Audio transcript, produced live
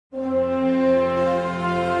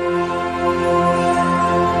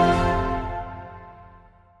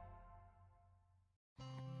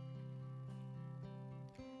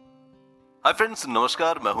Hi friends,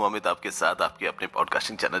 नमस्कार। मैं हूं अमित, आपके साथ आपके अपने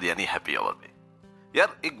पॉडकास्टिंग चैनल यानी हैप्पी आवर में।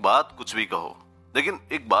 यार, एक बात कुछ भी कहो, लेकिन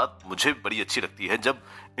एक बात मुझे बड़ी अच्छी लगती है। जब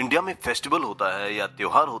इंडिया में फेस्टिवल होता है या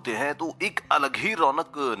त्योहार होते हैं तो एक अलग ही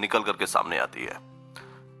रौनक निकल करके सामने आती है।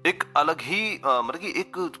 एक अलग ही मतलब कि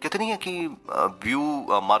एक कहते नहीं है कि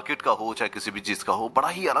व्यू मार्केट का हो चाहे किसी भी चीज का हो, बड़ा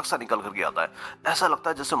ही अलग सा निकल करके आता है। ऐसा लगता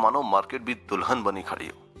है जैसे मानो मार्केट भी दुल्हन बनी खड़ी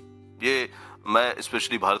हो। ये मैं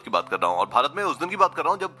स्पेशली भारत की बात कर रहा हूँ, और भारत में उस दिन की बात कर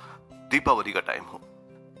रहा हूँ जब दीपावली का टाइम हो।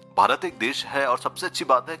 भारत एक देश है और सबसे अच्छी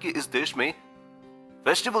बात है कि इस देश में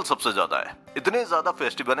फेस्टिवल सबसे ज्यादा है। इतने ज्यादा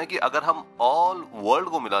फेस्टिवल हैं कि अगर हम ऑल वर्ल्ड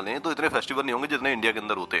को मिला लें तो इतने फेस्टिवल नहीं होंगे जितने इंडिया के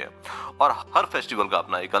अंदर होते हैं, और हर फेस्टिवल का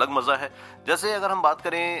अपना एक अलग मजा है। जैसे अगर हम बात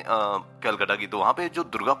करें कलकत्ता की, तो वहां पे जो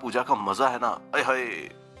दुर्गा पूजा का मजा है ना, अय हाय,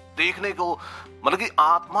 देखने को मतलब कि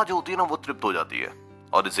आत्मा जो होती है ना वो तृप्त हो जाती है।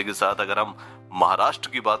 और इसी के साथ अगर हम महाराष्ट्र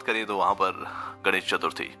की बात करें तो वहां पर गणेश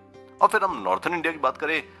चतुर्थी, और फिर हम नॉर्थन इंडिया की बात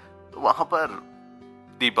करें तो वहां पर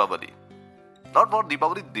दीपावली। नॉट फॉर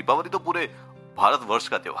दीपावली, दीपावली तो पूरे भारतवर्ष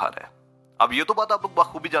का त्योहार है। अब ये तो बात आप लोग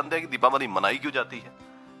बखूबी जानते हैं कि दीपावली मनाई क्यों जाती है।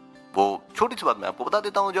 वो छोटी सी बात मैं आपको बता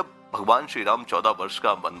देता हूं। जब भगवान श्री राम 14 वर्ष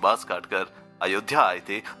का वनवास काटकर अयोध्या आए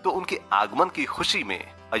थे तो उनके आगमन की खुशी में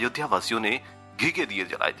अयोध्या वासियों ने घी के दिए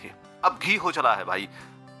जलाए थे। अब घी हो चला है भाई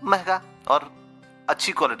महंगा, और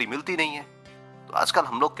अच्छी क्वालिटी मिलती नहीं है, तो आजकल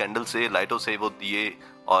हम लोग कैंडल से, लाइटों से वो दिए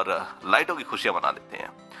और लाइटों की खुशियां मना लेते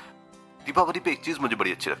हैं। दीपावली पे एक चीज मुझे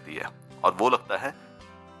बड़ी अच्छी लगती है, और वो लगता है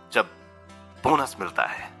जब बोनस मिलता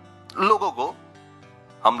है लोगों को।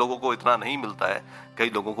 हम लोगों को इतना नहीं मिलता है, कई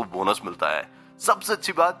लोगों को बोनस मिलता है। सबसे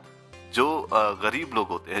अच्छी बात, जो गरीब लोग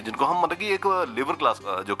होते हैं, जिनको हम मतलब कि एक लेबर क्लास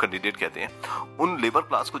जो कैंडिडेट कहते हैं, उन लेबर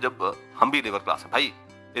क्लास को, जब हम भी लेबर क्लास है भाई,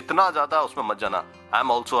 इतना ज्यादा उसमें मत जाना। I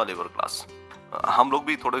am also a labour class. हम लोग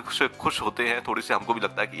भी थोड़े से खुश होते हैं, थोड़ी से हमको भी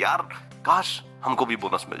लगता है कि यार काश हमको भी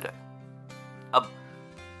बोनस मिल जाए। अब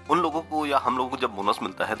उन लोगों को या हम लोगों को जब बोनस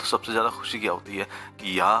मिलता है तो सबसे ज्यादा खुशी क्या होती है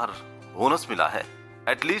कि यार बोनस मिला है,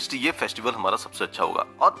 एटलीस्ट ये फेस्टिवल हमारा सबसे अच्छा होगा,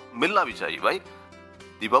 और मिलना भी चाहिए भाई।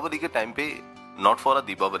 दीपावली के टाइम पे नॉट फॉर अ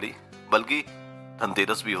दीपावली बल्कि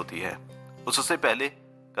धनतेरस भी होती है, उससे पहले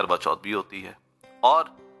करवा चौथ भी होती है,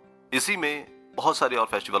 और इसी में बहुत सारे और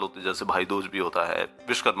फेस्टिवल होते हैं, जैसे भाई दूज भी होता है,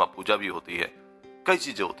 विश्वकर्मा पूजा भी होती है, कई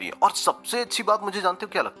चीजें होती हैं। और सबसे अच्छी बात मुझे जानते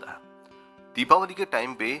हो क्या लगता है, दीपावली के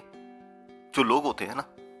टाइम पे जो लोग होते हैं ना,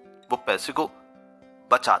 वो पैसे को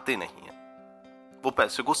बचाते नहीं हैं, वो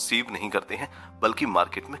पैसे को सेव नहीं करते हैं, बल्कि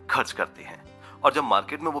मार्केट में खर्च करते हैं। और जब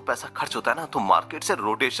मार्केट में वो पैसा खर्च होता है ना, तो मार्केट से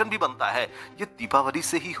रोटेशन भी बनता है। ये दीपावली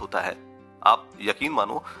से ही होता है। आप यकीन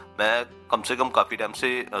मानो, मैं कम से कम काफी टाइम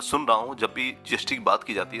से सुन रहा हूं, जब भी जीएसटी की बात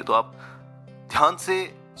की जाती है तो आप ध्यान से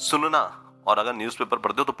सुनना, और अगर न्यूज़पेपर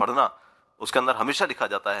पढ़ते हो तो पढ़ना। उसके अंदर हमेशा लिखा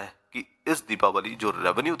जाता है कि इस दीपावली जो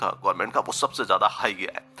रेवेन्यू था गवर्नमेंट का, वो सबसे ज्यादा हाई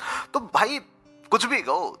गया है। तो भाई कुछ भी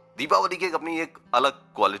कहो, दीपावली की अपनी एक अलग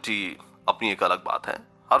क्वालिटी, अपनी एक अलग बात है।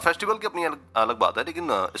 हर फेस्टिवल की अपनी अलग बात है, लेकिन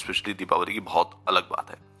स्पेशली दीपावली की बहुत अलग बात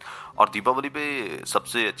है। और दीपावली पे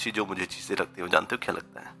सबसे अच्छी जो मुझे चीजें लगती है, जानते हो क्या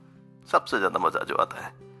लगता है? सबसे ज्यादा मजा जो आता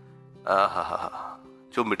है,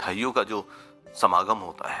 जो मिठाइयों का जो समागम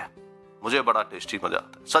होता है, मुझे बड़ा टेस्टी मजा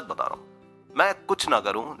आता है। सच बता रहा हूँ, मैं कुछ ना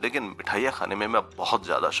करूं लेकिन मिठाइयाँ खाने में मैं बहुत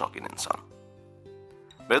ज्यादा शौकीन इंसान हूं।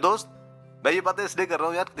 मेरे दोस्त, मैं ये बातें इसलिए कर रहा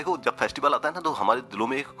हूँ यार, देखो जब फेस्टिवल आता है ना तो हमारे दिलों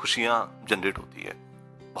में एक खुशियां जनरेट होती है,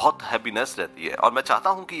 बहुत हैप्पीनेस रहती है। और मैं चाहता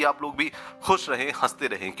हूं कि आप लोग भी खुश रहें, हंसते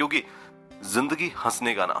रहें, क्योंकि जिंदगी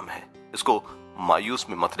हंसने का नाम है। इसको मायूस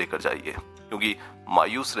में मत लेकर जाइए, क्योंकि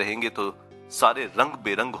मायूस रहेंगे तो सारे रंग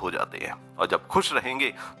बेरंग हो जाते हैं, और जब खुश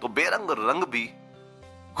रहेंगे तो बेरंग रंग भी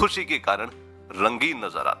खुशी के कारण रंगीन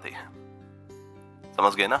नजर आते हैं।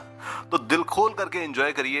 समझ गए ना? तो दिल खोल करके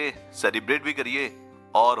एंजॉय करिए, सेलिब्रेट भी करिए,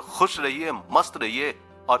 और खुश रहिए, मस्त रहिए,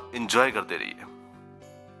 और एंजॉय करते रहिए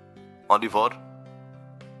ओनली फॉर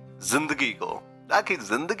जिंदगी को। ताकि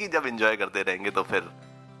जिंदगी जब एंजॉय करते रहेंगे तो फिर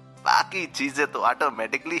बाकी चीजें तो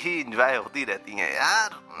ऑटोमेटिकली ही एंजॉय होती रहती हैं यार।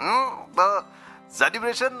 तो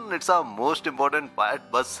celebration it's a most important part.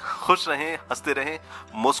 बस खुश रहें, हंसते रहें,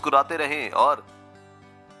 मुस्कुराते रहें, और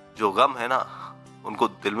जो गम है ना उनको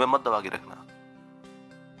दिल में मत दबा के रखना।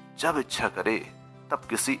 जब इच्छा करे तब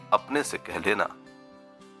किसी अपने से कह लेना,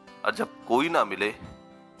 और जब कोई ना मिले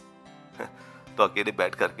तो अकेले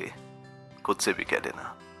बैठ करके खुद से भी कह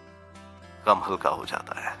लेना। गम हल्का हो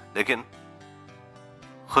जाता है, लेकिन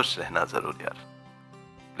खुश रहना जरूर यार,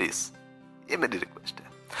 प्लीज, ये मेरी रिक्वेस्ट है।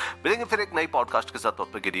 मिलेंगे फिर एक नई पॉडकास्ट के साथ,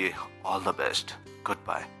 तब तक के लिए all the best, good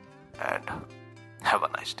bye and have a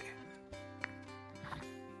nice day.